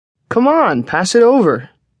Come on, pass it over.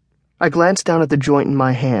 I glanced down at the joint in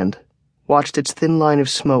my hand, watched its thin line of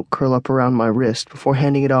smoke curl up around my wrist before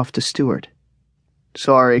handing it off to Stuart.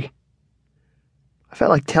 Sorry. I felt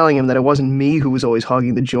like telling him that it wasn't me who was always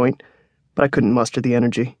hogging the joint, but I couldn't muster the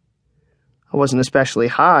energy. I wasn't especially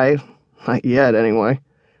high, not yet anyway.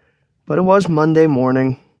 But it was Monday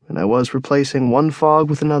morning, and I was replacing one fog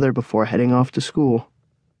with another before heading off to school.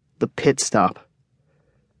 The pit stop.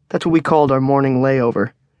 That's what we called our morning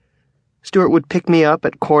layover. Stuart would pick me up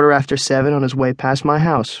at 7:15 on his way past my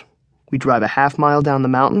house. We'd drive a half-mile down the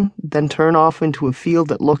mountain, then turn off into a field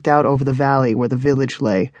that looked out over the valley where the village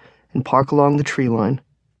lay, and park along the tree line.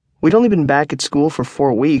 We'd only been back at school for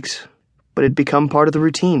 4 weeks, but it'd become part of the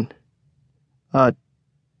routine.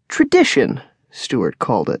 Tradition, Stuart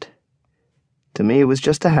called it. To me, it was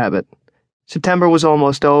just a habit. September was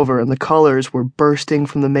almost over, and the colors were bursting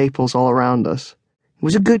from the maples all around us. It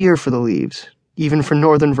was a good year for the leaves, even for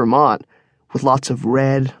northern Vermont, with lots of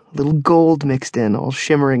red, a little gold mixed in, all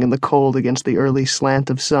shimmering in the cold against the early slant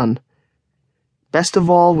of sun. Best of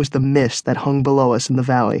all was the mist that hung below us in the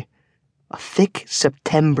valley. A thick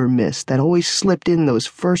September mist that always slipped in those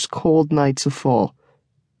first cold nights of fall,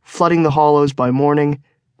 flooding the hollows by morning,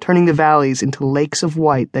 turning the valleys into lakes of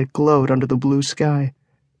white that glowed under the blue sky.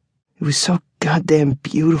 It was so goddamn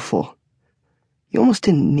beautiful. You almost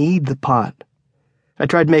didn't need the pot. I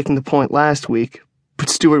tried making the point last week, but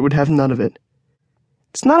Stuart would have none of it.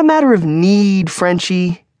 It's not a matter of need,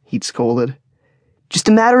 Frenchie, he'd scolded. Just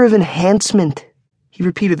a matter of enhancement. He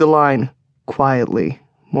repeated the line, quietly,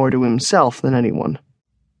 more to himself than anyone.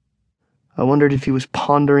 I wondered if he was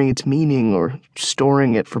pondering its meaning or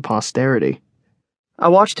storing it for posterity. I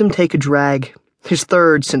watched him take a drag, his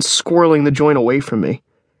third since squirreling the joint away from me.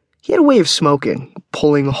 He had a way of smoking,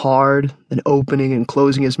 pulling hard, then opening and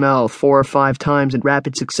closing his mouth 4 or 5 times in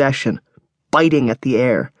rapid succession, biting at the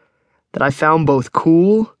air, that I found both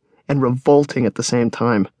cool and revolting at the same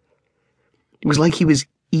time. It was like he was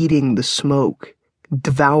eating the smoke,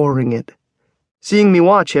 devouring it. Seeing me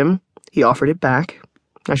watch him, he offered it back.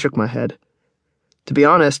 I shook my head. To be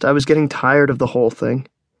honest, I was getting tired of the whole thing.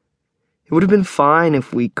 It would have been fine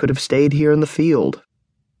if we could have stayed here in the field.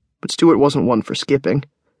 But Stuart wasn't one for skipping.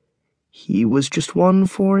 He was just one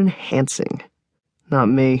for enhancing. Not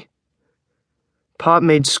me. Pot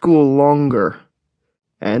made school longer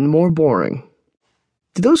and more boring.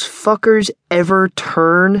 Did those fuckers ever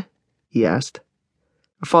turn? He asked.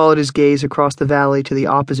 I followed his gaze across the valley to the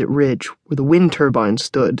opposite ridge, where the wind turbines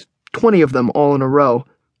stood, 20 of them all in a row,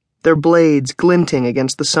 their blades glinting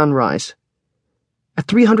against the sunrise. At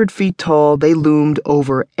 300 feet tall, they loomed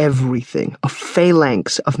over everything, a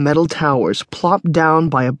phalanx of metal towers plopped down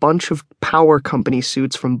by a bunch of power company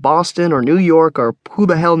suits from Boston or New York or who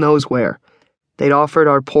the hell knows where. They'd offered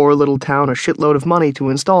our poor little town a shitload of money to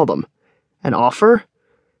install them. An offer?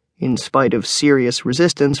 In spite of serious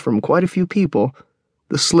resistance from quite a few people,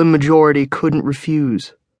 the slim majority couldn't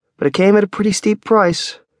refuse. But it came at a pretty steep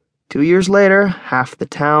price. 2 years later, half the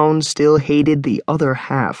town still hated the other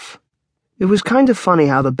half. It was kind of funny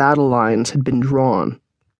how the battle lines had been drawn.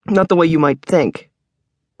 Not the way you might think.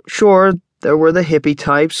 Sure, there were the hippie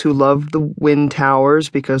types who loved the wind towers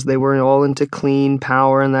because they were all into clean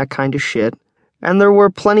power and that kind of shit. And there were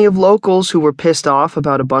plenty of locals who were pissed off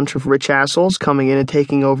about a bunch of rich assholes coming in and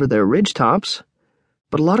taking over their ridgetops.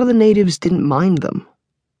 But a lot of the natives didn't mind them.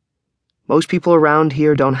 Most people around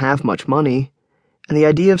here don't have much money, and the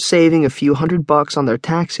idea of saving a few $100 on their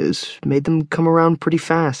taxes made them come around pretty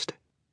fast.